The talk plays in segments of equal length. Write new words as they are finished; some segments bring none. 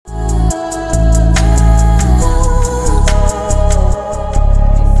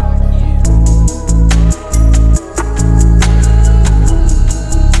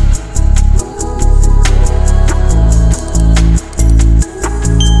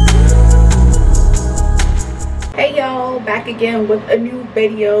back again with a new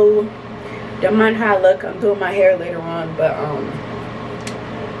video. Don't mind how I look, I'm doing my hair later on, but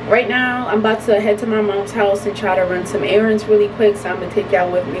right now I'm about to head to my mom's house and try to run some errands really quick, so I'm gonna take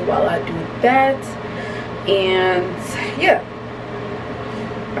y'all with me while I do that. And yeah,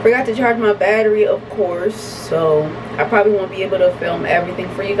 I forgot to charge my battery, of course, so I probably won't be able to film everything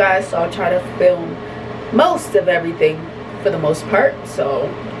for you guys, so I'll try to film most of everything for the most part. So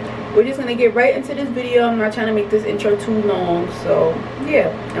we're just gonna get right into this video. I'm not trying to make this intro too long, so yeah,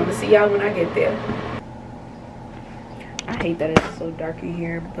 I'm gonna see y'all when I get there. I hate that it's so dark in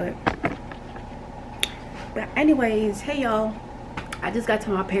here, but anyways, hey y'all, I just got to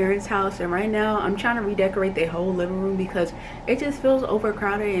my parents' house, and right now I'm trying to redecorate their whole living room because it just feels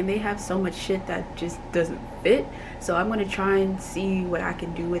overcrowded and they have so much shit that just doesn't fit. So I'm gonna try and see what I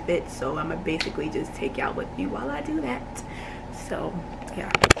can do with it, so I'm gonna basically just take y'all with me while I do that. So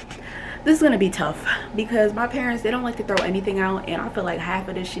yeah, this is gonna be tough because my parents, they don't like to throw anything out, and I feel like half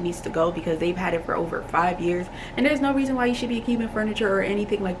of this shit needs to go because they've had it for over 5 years, and there's no reason why you should be keeping furniture or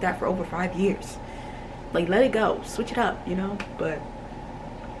anything like that for over 5 years. Like, let it go, switch it up, you know. But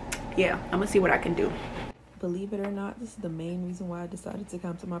yeah, I'm gonna see what I can do. Believe it or not, this is the main reason why I decided to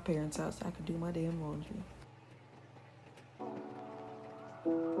come to my parents' house, so I could do my damn laundry.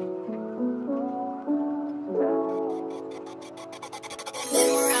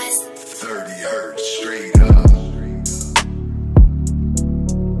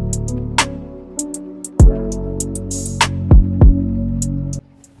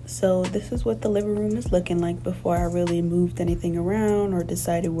 So this is what the living room is looking like before I really moved anything around or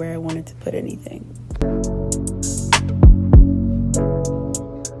decided where I wanted to put anything.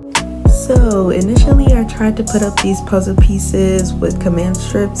 So initially I tried to put up these puzzle pieces with command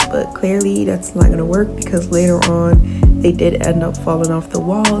strips, but clearly that's not going to work because later on they did end up falling off the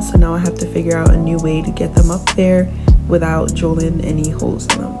wall. So now I have to figure out a new way to get them up there without drilling any holes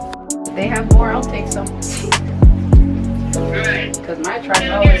in them. They have more, I'll take some. Because my trash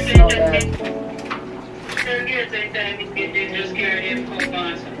always smell bad.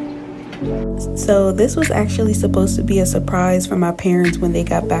 So this was actually supposed to be a surprise for my parents when they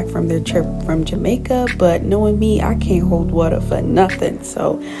got back from their trip from Jamaica, but knowing me, I can't hold water for nothing.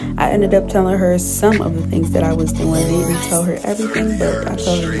 So I ended up telling her some of the things that I was doing. I didn't tell her everything, but I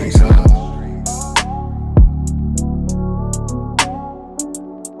told her most of it.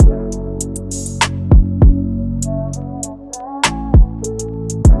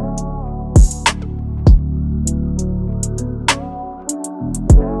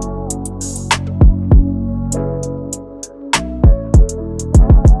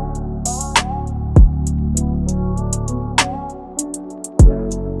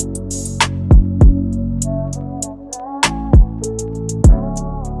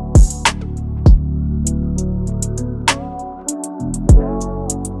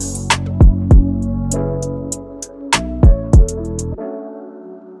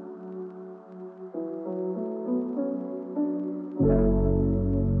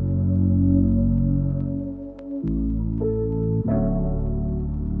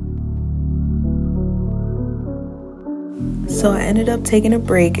 So I ended up taking a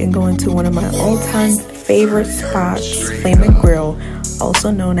break and going to one of my all-time favorite spots, Flamin' Grill, also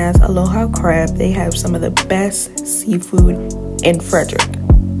known as Aloha Crab. They have some of the best seafood in Frederick.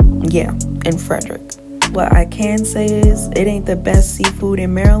 Yeah, in Frederick. What I can say is it ain't the best seafood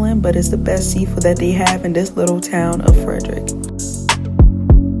in Maryland, but it's the best seafood that they have in this little town of Frederick.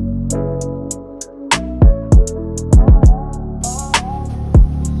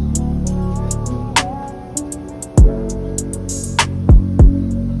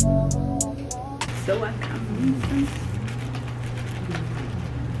 So I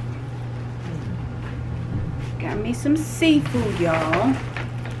got me some seafood, y'all.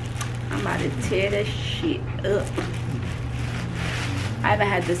 I'm about to tear this shit up. I haven't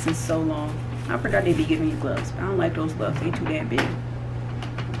had this in so long. I forgot they'd be giving me gloves. I don't like those gloves, they too damn big.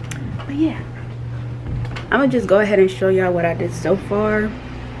 But yeah, I'm gonna just go ahead and show y'all what I did so far.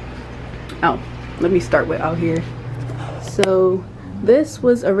 Oh, let me start with out here. So this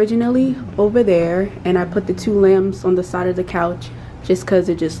was originally over there, and I put the 2 lamps on the side of the couch just because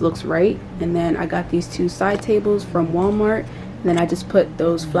it just looks right. And then I got these 2 side tables from Walmart, and then I just put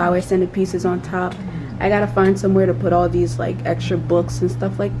those flower centerpieces on top. I gotta find somewhere to put all these like extra books and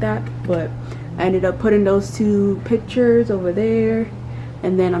stuff like that, but I ended up putting those 2 pictures over there,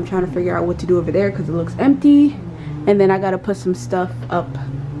 and then I'm trying to figure out what to do over there because it looks empty. And then I gotta put some stuff up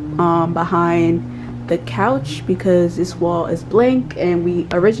behind the couch because this wall is blank, and we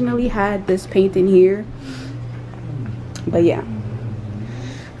originally had this painting here. But yeah,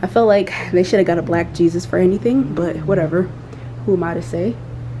 I felt like they should have got a black Jesus for anything, but whatever. Who am I to say?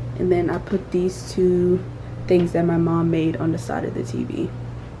 And then I put these two things that my mom made on the side of the TV.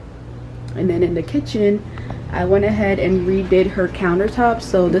 And then in the kitchen, I went ahead and redid her countertop.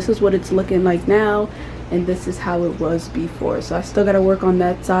 So this is what it's looking like now, and this is how it was before. So I still got to work on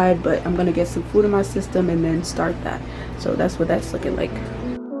that side, but I'm gonna get some food in my system and then start that. So that's what that's looking like.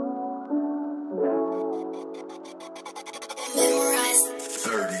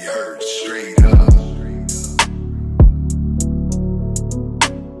 30 hertz straight up.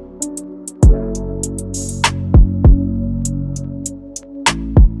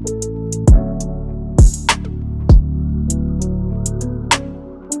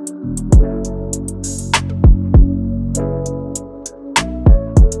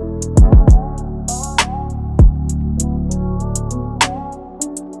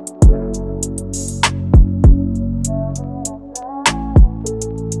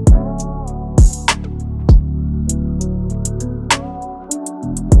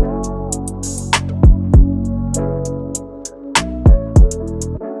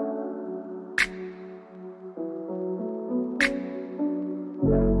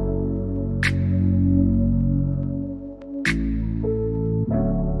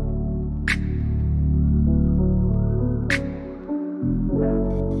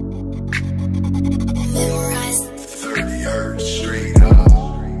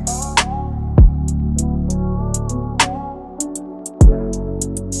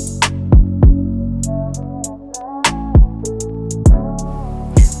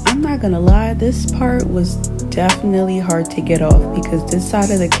 Gonna lie, this part was definitely hard to get off because this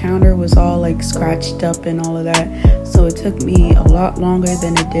side of the counter was all like scratched up and all of that, so it took me a lot longer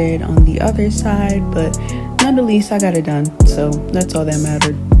than it did on the other side, but nonetheless I got it done, so that's all that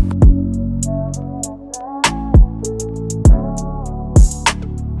mattered.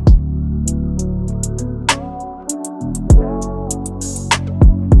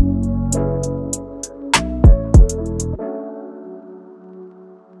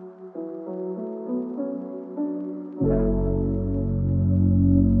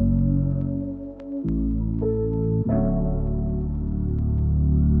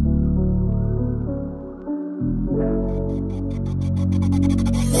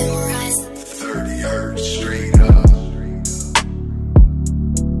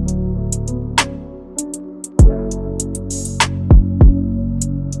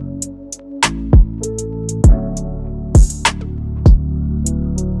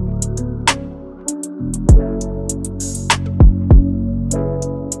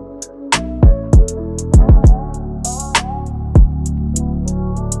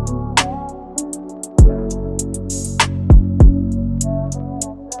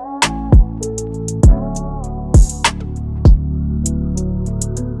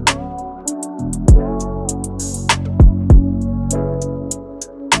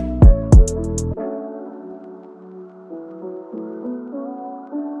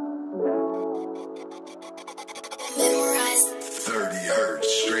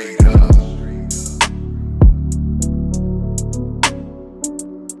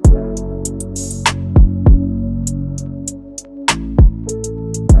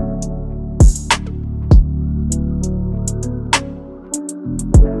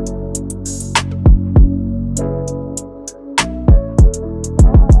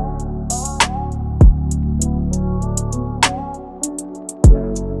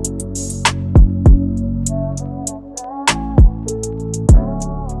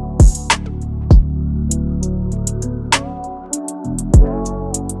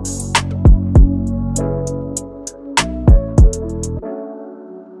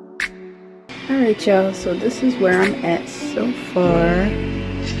 Alright y'all, so this is where I'm at so far.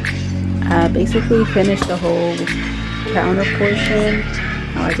 I basically finished the whole counter portion.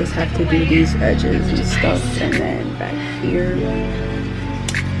 Now I just have to do these edges and stuff, and then back here,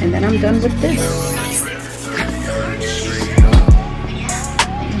 and then I'm done with this.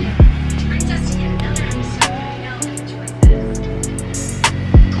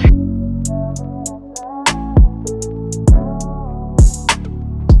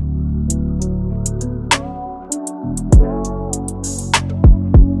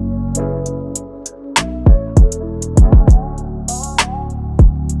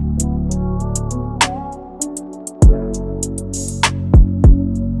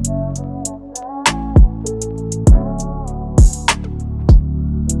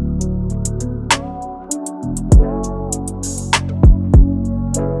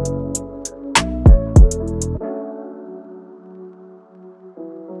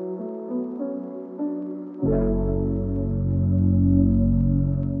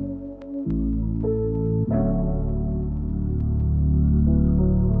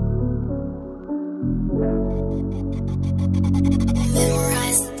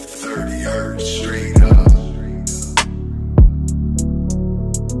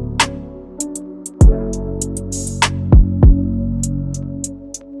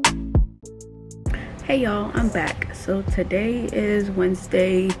 Hey y'all, I'm back. So today is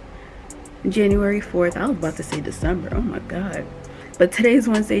Wednesday, January 4th. I was about to say December, oh my god, but today's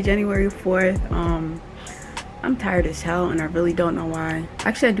Wednesday, January 4th. I'm tired as hell and I really don't know why.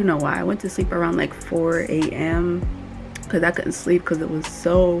 Actually, I do know why. I went to sleep around like 4 a.m. because I couldn't sleep because it was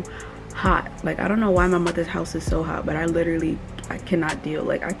so hot. Like, I don't know why my mother's house is so hot, but I cannot deal.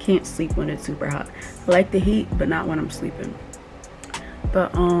 Like, I can't sleep when it's super hot. I like the heat, but not when I'm sleeping.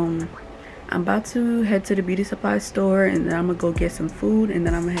 But I'm about to head to the beauty supply store, and then I'm gonna go get some food, and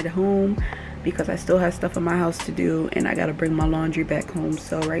then I'm gonna head home because I still have stuff in my house to do, and I gotta bring my laundry back home.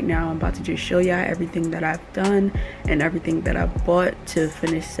 So right now I'm about to just show y'all everything that I've done and everything that I've bought to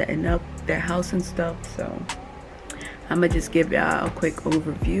finish setting up their house and stuff. So I'm gonna just give y'all a quick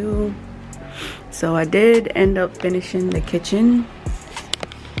overview. So I did end up finishing the kitchen.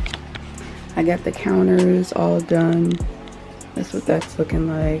 I got the counters all done. That's what that's looking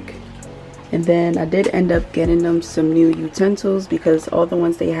like. And then I did end up getting them some new utensils because all the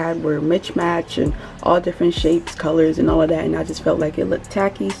ones they had were mismatch and all different shapes, colors, and all of that, and I just felt like it looked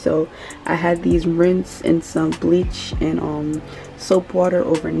tacky. So I had these rinse in some bleach and soap water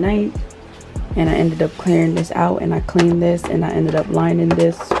overnight, and I ended up clearing this out, and I cleaned this, and I ended up lining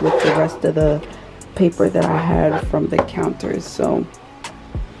this with the rest of the paper that I had from the counters. So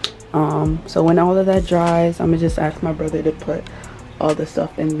so when all of that dries, I'm gonna just ask my brother to put all the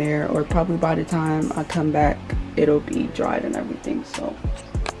stuff in there, or probably by the time I come back it'll be dried and everything. So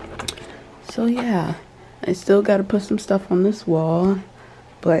yeah, I still gotta put some stuff on this wall,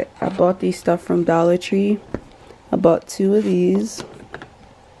 but I bought these stuff from Dollar Tree. I bought 2 of these,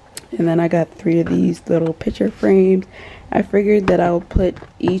 and then I got 3 of these little picture frames. I figured that I'll put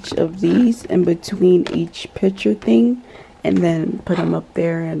each of these in between each picture thing and then put them up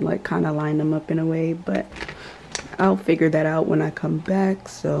there and like kind of line them up in a way, but I'll figure that out when I come back.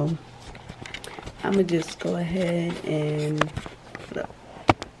 So I'm gonna just go ahead and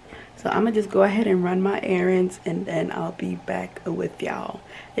run my errands, and then I'll be back with y'all.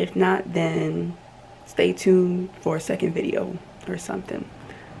 If not, then stay tuned for a second video or something.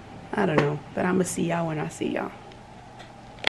 I don't know, but I'm gonna see y'all when I see y'all.